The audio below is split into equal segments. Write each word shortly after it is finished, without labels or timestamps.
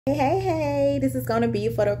Hey, this is gonna be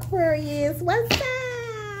for the Aquarius. What's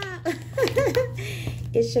up?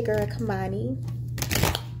 It's your girl Kamani,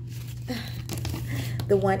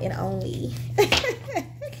 the one and only.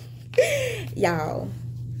 Y'all,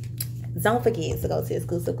 don't forget to go to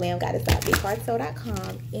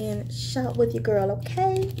exclusiveglamgoddess.bigcartel.com and shop with your girl,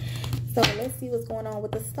 okay? So let's see what's going on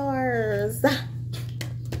with the stars.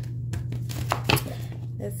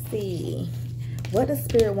 Let's see. What does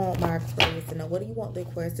Spirit want my Aquarius to know? What do you want the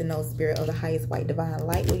Aquarius to know, Spirit of the highest white divine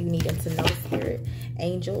light? What do you need them to know, Spirit?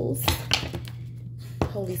 Angels,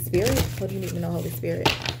 Holy Spirit. What do you need to know, Holy Spirit?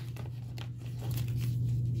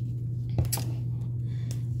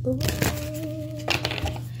 Ooh,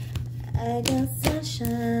 I got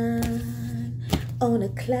sunshine on a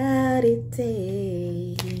cloudy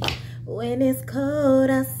day. When it's cold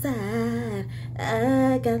outside,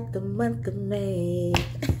 I got the month of May.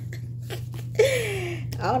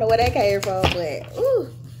 I don't know where that came from, but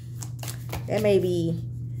ooh, that may be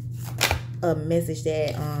a message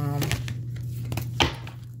that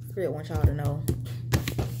Spirit wants y'all to know.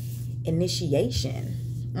 Initiation.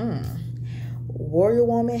 Warrior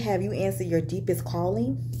woman, have you answered your deepest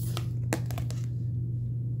calling?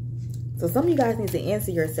 So some of you guys need to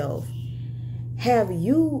answer yourself. Have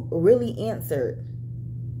you really answered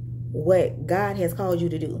what God has called you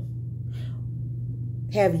to do?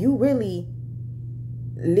 Have you really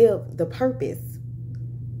live the purpose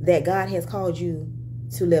that God has called you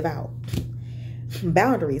to live out?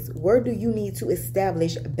 Boundaries. Where do you need to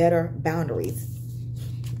establish better boundaries?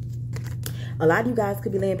 A lot of you guys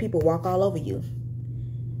could be letting people walk all over you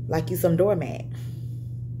like you some doormat.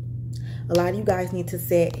 A lot of you guys need to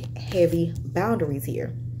set heavy boundaries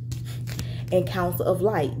here. And Council of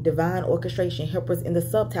Light, divine orchestration, helpers in the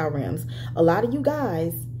subtile realms. A lot of you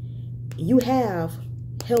guys, you have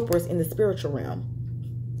helpers in the spiritual realm.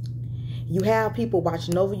 You have people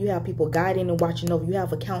watching over you. You have people guiding and watching over you. You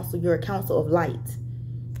have a council. You're a council of light.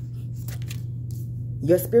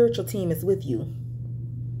 Your spiritual team is with you.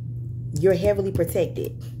 You're heavily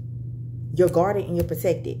protected. You're guarded and you're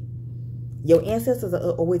protected. Your ancestors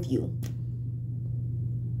are with you.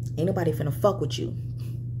 Ain't nobody finna fuck with you.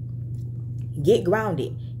 Get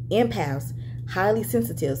grounded. Empaths, highly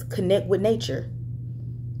sensitives, connect with nature.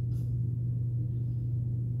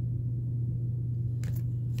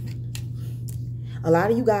 A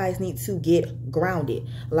lot of you guys need to get grounded.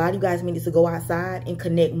 A lot of you guys need to go outside and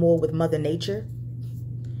connect more with Mother Nature.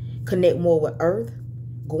 Connect more with Earth.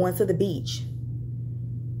 Going to the beach.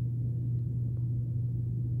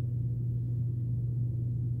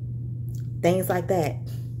 Things like that.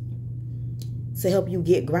 To help you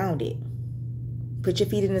get grounded. Put your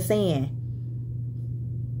feet in the sand.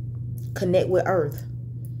 Connect with Earth.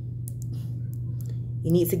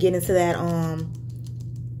 You need to get into that,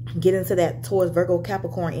 towards Virgo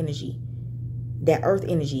Capricorn energy. That earth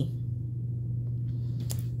energy.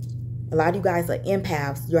 A lot of you guys are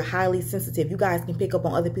empaths. You're highly sensitive. You guys can pick up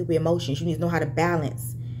on other people's emotions. You need to know how to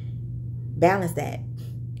balance that.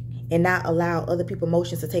 And not allow other people's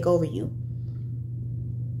emotions to take over you.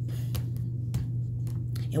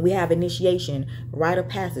 And we have initiation, rite of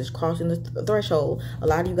passage, crossing the threshold. A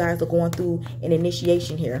lot of you guys are going through an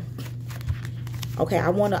initiation here. Okay, I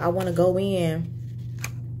wanna go in.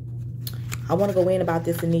 I want to go in about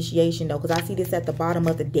this initiation, though, because I see this at the bottom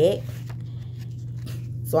of the deck.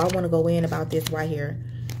 So I want to go in about this right here.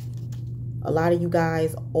 A lot of you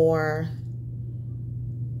guys are,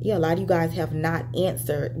 a lot of you guys have not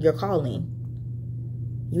answered your calling.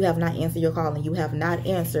 You have not answered your calling. You have not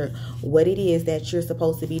answered what it is that you're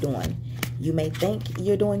supposed to be doing. You may think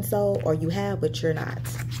you're doing so, or you have, but you're not.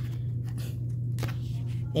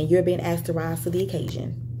 And you're being asked to rise to the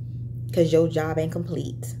occasion because your job ain't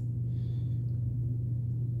complete.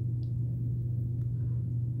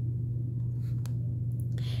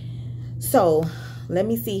 So, let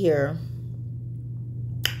me see here.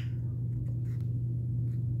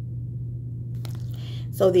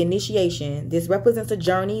 So, the initiation. This represents a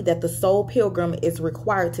journey that the soul pilgrim is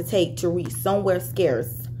required to take to reach somewhere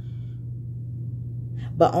scarce.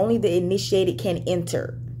 But only the initiated can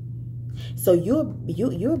enter. So, you're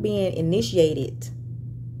being initiated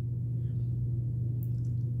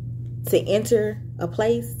to enter a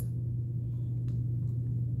place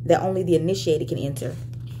that only the initiated can enter.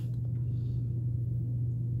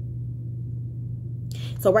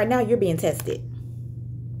 So right now, you're being tested.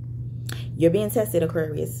 You're being tested,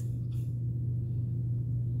 Aquarius.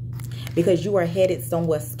 Because you are headed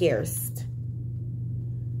somewhere scarce.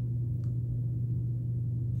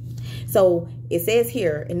 So it says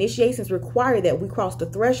here, initiations require that we cross the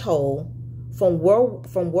threshold from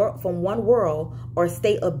one world or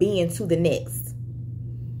state of being to the next.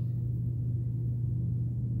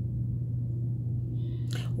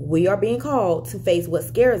 We are being called to face what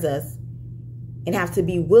scares us and have to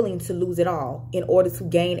be willing to lose it all in order to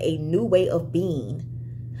gain a new way of being,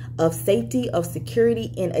 of safety, of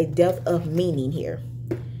security, and a depth of meaning here.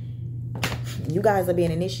 You guys are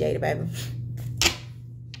being initiated, baby.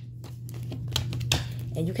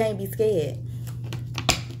 And you can't be scared.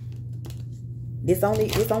 It's only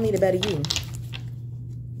the better you.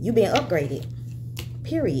 You being upgraded.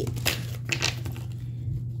 Period.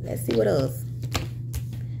 Let's see what else.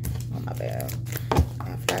 Oh, my bad.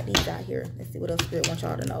 I forgot these out here. Let's see what else Spirit wants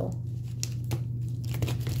y'all to know.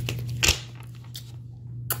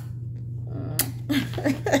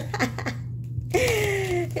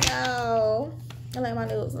 Yo, I like my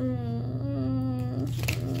lips.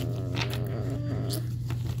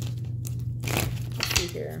 Let's see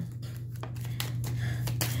here.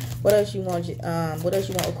 What else you want? What else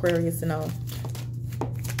you want Aquarius to know?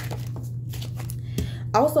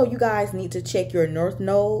 Also, you guys need to check your North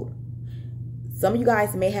Node. Some of you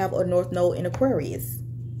guys may have a North Node in Aquarius.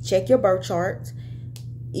 Check your birth chart.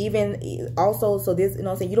 Even also, so this, you know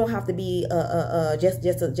what I'm saying, you don't have to be just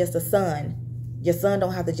a sun. Your sun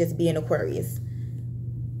don't have to just be in Aquarius.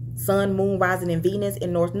 Sun, moon, rising in Venus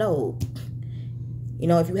in North Node. You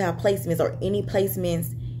know, if you have placements or any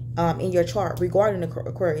placements in your chart regarding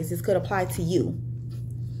Aquarius, this could apply to you.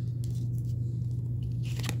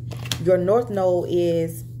 Your North Node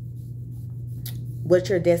is what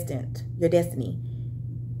you're destined, your destiny.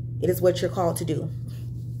 It is what you're called to do.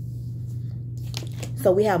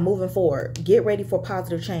 So we have moving forward. Get ready for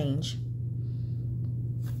positive change.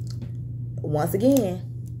 Once again,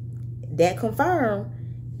 that confirmed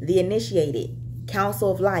the initiated, Council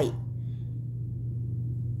of Light,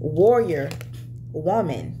 warrior,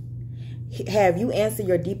 woman. Have you answered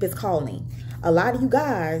your deepest calling? A lot of you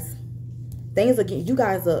guys, things are you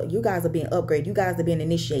guys are being upgraded. You guys are being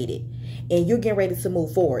initiated, and you're getting ready to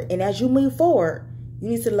move forward. And as you move forward, you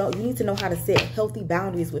need to know how to set healthy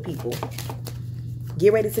boundaries with people.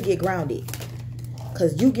 Get ready to get grounded,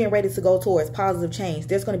 because you getting ready to go towards positive change.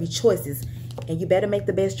 There's going to be choices, and you better make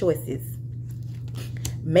the best choices.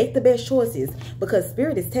 Make the best choices, because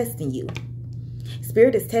Spirit is testing you.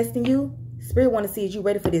 Spirit is testing you. Spirit want to see, is you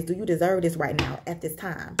ready for this? Do you deserve this right now at this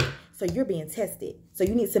time? So you're being tested. So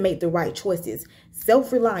you need to make the right choices.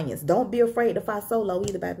 Self-reliance. Don't be afraid to fight solo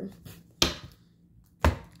either, baby.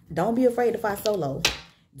 Don't be afraid to fight solo.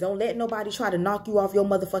 Don't let nobody try to knock you off your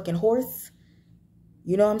motherfucking horse.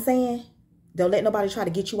 You know what I'm saying? Don't let nobody try to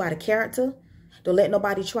get you out of character. Don't let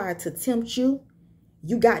nobody try to tempt you.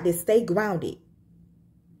 You got to stay grounded.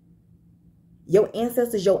 Your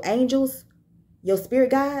ancestors, your angels, your spirit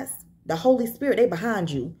guides, the Holy Spirit, they behind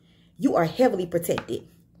you. You are heavily protected.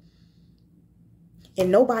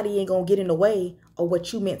 And nobody ain't going to get in the way of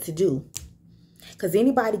what you meant to do. Because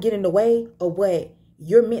anybody get in the way of what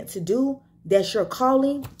you're meant to do, that's your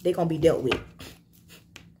calling, they're going to be dealt with.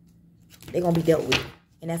 They're going to be dealt with.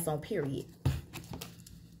 And that's on period.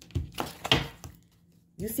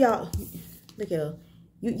 You see how, look at her.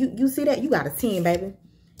 You see that? You got a team, baby.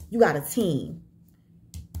 You got a team.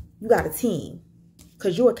 You got a team.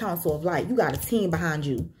 Because you're a council of light. You got a team behind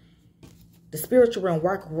you. The spiritual realm,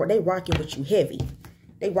 they rocking with you heavy.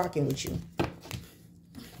 They rocking with you.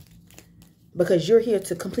 Because you're here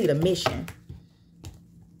to complete a mission.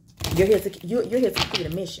 You're here to complete a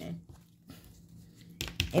mission.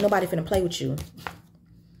 Ain't nobody finna play with you.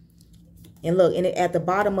 And look, and at the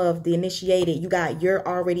bottom of the initiated, you got, you're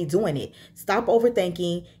already doing it. Stop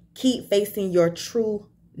overthinking. Keep facing your true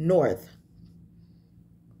north.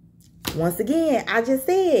 Once again, I just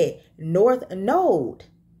said North Node.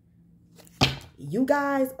 You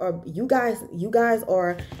guys are being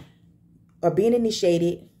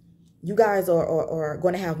initiated. You guys are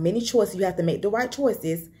going to have many choices. You have to make the right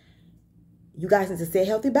choices. You guys need to set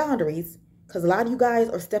healthy boundaries, because a lot of you guys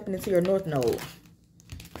are stepping into your North Node.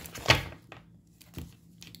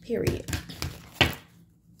 Period.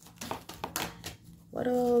 What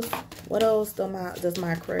else? What else does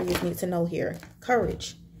my Aquarius need to know here?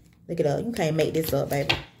 Courage. Look it up. You can't make this up,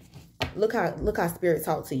 baby. Look how Spirit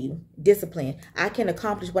talk to you. Discipline. I can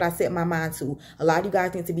accomplish what I set my mind to. A lot of you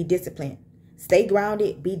guys need to be disciplined. Stay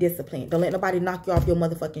grounded. Be disciplined. Don't let nobody knock you off your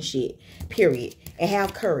motherfucking shit. Period. And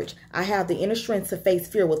have courage. I have the inner strength to face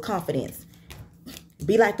fear with confidence.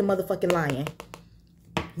 Be like the motherfucking lion.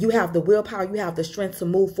 You have the willpower. You have the strength to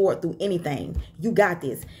move forward through anything. You got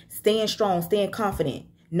this. Stand strong. Stand confident.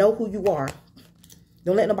 Know who you are.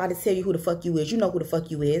 Don't let nobody tell you who the fuck you is. You know who the fuck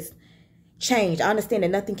you is. Change. I understand that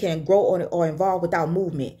nothing can grow or evolve without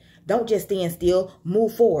movement. Don't just stand still.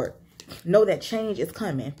 Move forward. Know that change is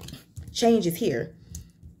coming. Change is here.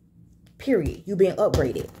 Period. You being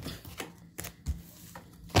upgraded.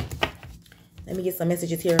 Let me get some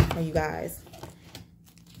messages here from you guys.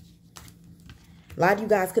 A lot of you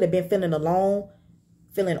guys could have been feeling alone,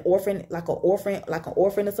 feeling orphan, like an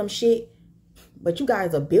orphan or some shit. But you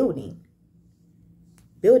guys are building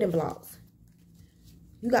blocks.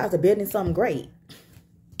 You guys are building something great.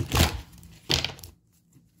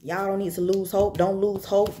 Y'all don't need to lose hope. Don't lose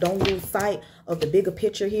hope. Don't lose sight of the bigger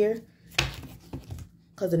picture here.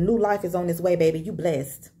 Because a new life is on its way, baby. You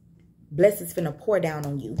blessed. Blessings finna pour down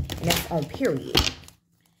on you. And that's on period.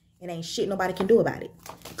 It ain't shit nobody can do about it.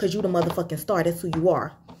 Because you the motherfucking star. That's who you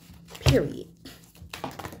are. Period.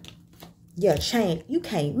 Yeah, change. You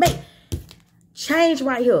can't make. Change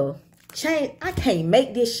right here. Change. I can't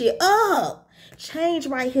make this shit up. Change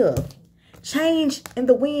right here. Change in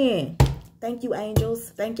the wind. Thank you, angels.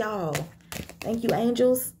 Thank y'all. Thank you,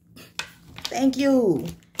 angels. Thank you.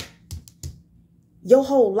 Your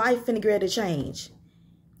whole life finna get ready to change.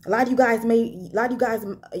 A lot of you guys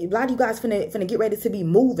finna get ready to be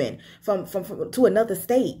moving from to another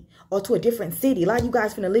state or to a different city. A lot of you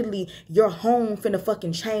guys finna literally, your home finna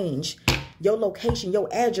fucking change. Your location, your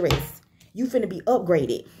address. You finna be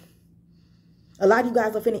upgraded. A lot of you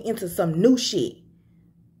guys are finna enter some new shit.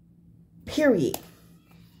 Period.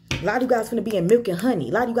 A lot of you guys finna be in milk and honey.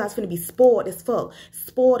 A lot of you guys finna be spoiled as fuck.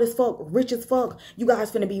 Spoiled as fuck. Rich as fuck. You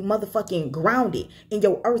guys finna be motherfucking grounded in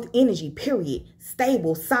your earth energy. Period.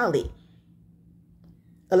 Stable. Solid.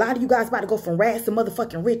 A lot of you guys about to go from rags to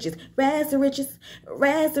motherfucking riches. Rags to riches.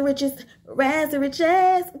 Rags to riches. Rags to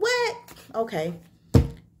riches. What? Okay.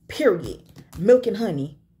 Period. Milk and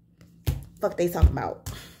honey. Fuck they talking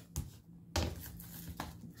about.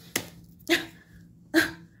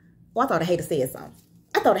 Well, I thought I had to say something.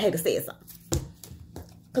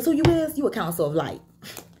 Because who you is, you a council of light.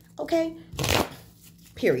 Okay?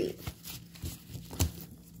 Period.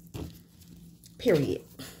 Period.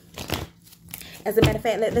 As a matter of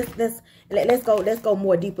fact, let's go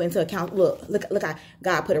more deeper into account. Look how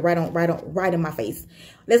God put it right in my face.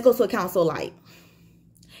 Let's go to a council of light.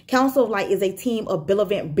 Council of light is a team of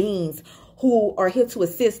benevolent beings who are here to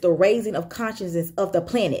assist the raising of consciousness of the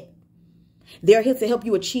planet. They're here to help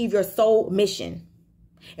you achieve your soul mission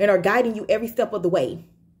and are guiding you every step of the way.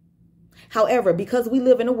 However, because we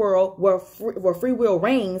live in a world where free will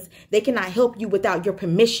reigns, they cannot help you without your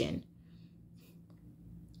permission.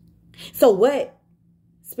 So what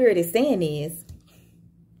Spirit is saying is,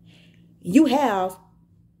 you have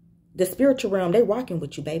the spiritual realm. They're rocking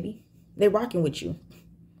with you, baby. They're rocking with you.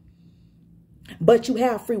 But you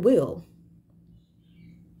have free will.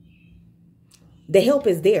 The help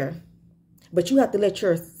is there. But you have to let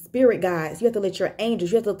your spirit guides, you have to let your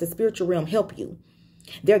angels, you have to let the spiritual realm help you.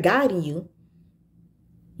 They're guiding you.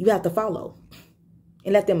 You have to follow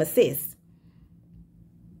and let them assist.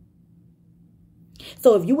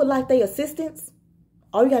 So if you would like their assistance,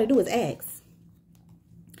 all you got to do is ask.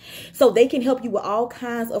 So they can help you with all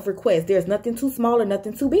kinds of requests. There's nothing too small or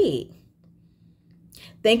nothing too big.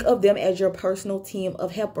 Think of them as your personal team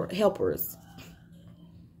of helpers.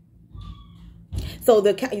 So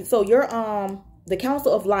the council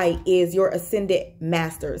of light is your ascended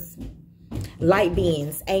masters, light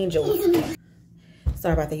beings, angels.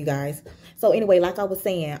 Sorry about that, you guys. So anyway, like I was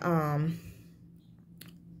saying,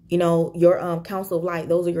 you know, your council of light,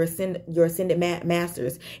 those are your ascended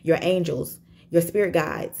masters, your angels, your spirit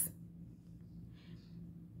guides,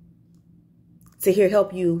 to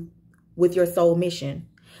help you with your soul mission.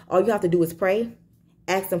 All you have to do is pray,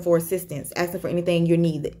 ask them for assistance, ask them for anything you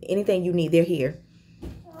need. Anything you need, they're here.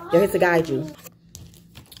 They're here to guide you.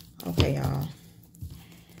 Okay, y'all.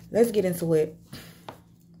 Let's get into it.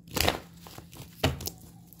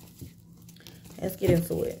 Let's get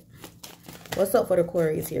into it. What's up for the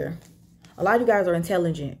Aquarius here? A lot of you guys are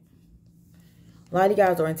intelligent. A lot of you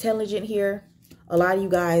guys are intelligent here. A lot of you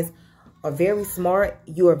guys are very smart.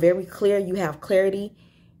 You are very clear. You have clarity.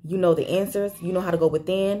 You know the answers. You know how to go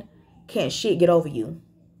within. Can't shit get over you.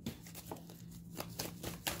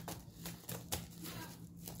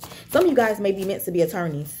 Some of you guys may be meant to be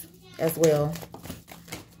attorneys as well.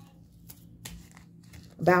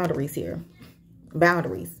 Boundaries here.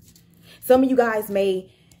 Boundaries. Some of you guys need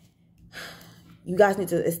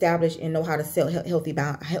to establish and know how to set healthy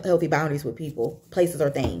boundaries with people, places, or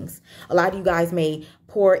things. A lot of you guys may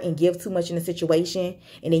pour and give too much in a situation,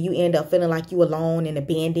 and then you end up feeling like you alone and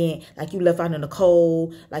abandoned, like you left out in the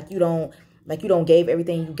cold, like you don't gave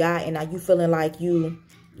everything you got, and now you feeling like you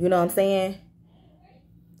know what I'm saying?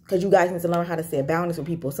 Because you guys need to learn how to set boundaries with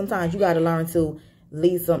people. Sometimes you got to learn to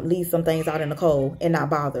leave some things out in the cold and not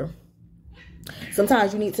bother.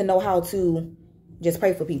 Sometimes you need to know how to just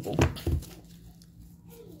pray for people.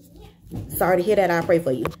 Sorry to hear that. I pray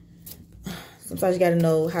for you. Sometimes you got to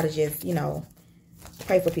know how to just, you know,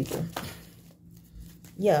 Pray for people.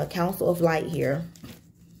 Yeah, Council of Light here.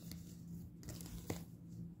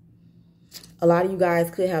 A lot of you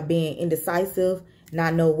guys could have been indecisive,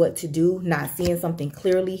 not know what to do, not seeing something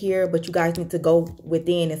clearly here, but you guys need to go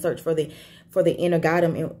within and search for the inner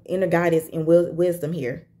guidance and wisdom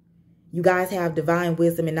here. You guys have divine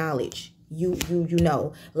wisdom and knowledge. You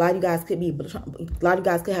know. A lot of you guys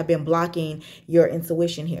could have been blocking your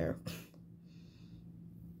intuition here.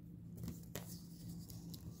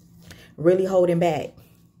 Really holding back.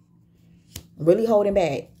 Really holding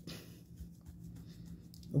back.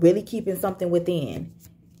 Really keeping something within.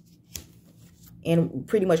 And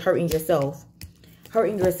pretty much hurting yourself.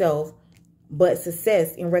 Hurting yourself. But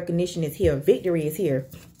success and recognition is here. Victory is here.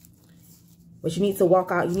 But you need to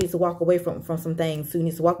walk out. You need to walk away from some things. So you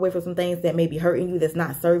need to walk away from some things that may be hurting you. That's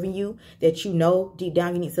not serving you. That you know deep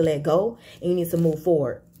down you need to let go. And you need to move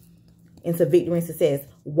forward. Into victory and success.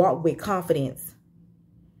 Walk with confidence.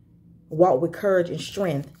 Walk with courage and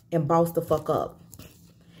strength. And boss the fuck up.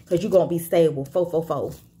 Because you're going to be stable.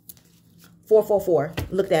 444. 444.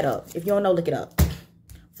 Look that up. If you don't know, look it up.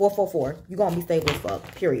 444. You're going to be stable as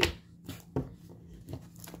fuck. Period.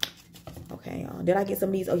 Okay, y'all. Did I get some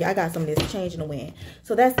of these? Oh, yeah, I got some of this. Change in the wind.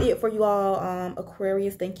 So that's it for you all,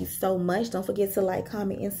 Aquarius. Thank you so much. Don't forget to like,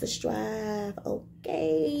 comment, and subscribe.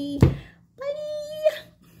 Okay.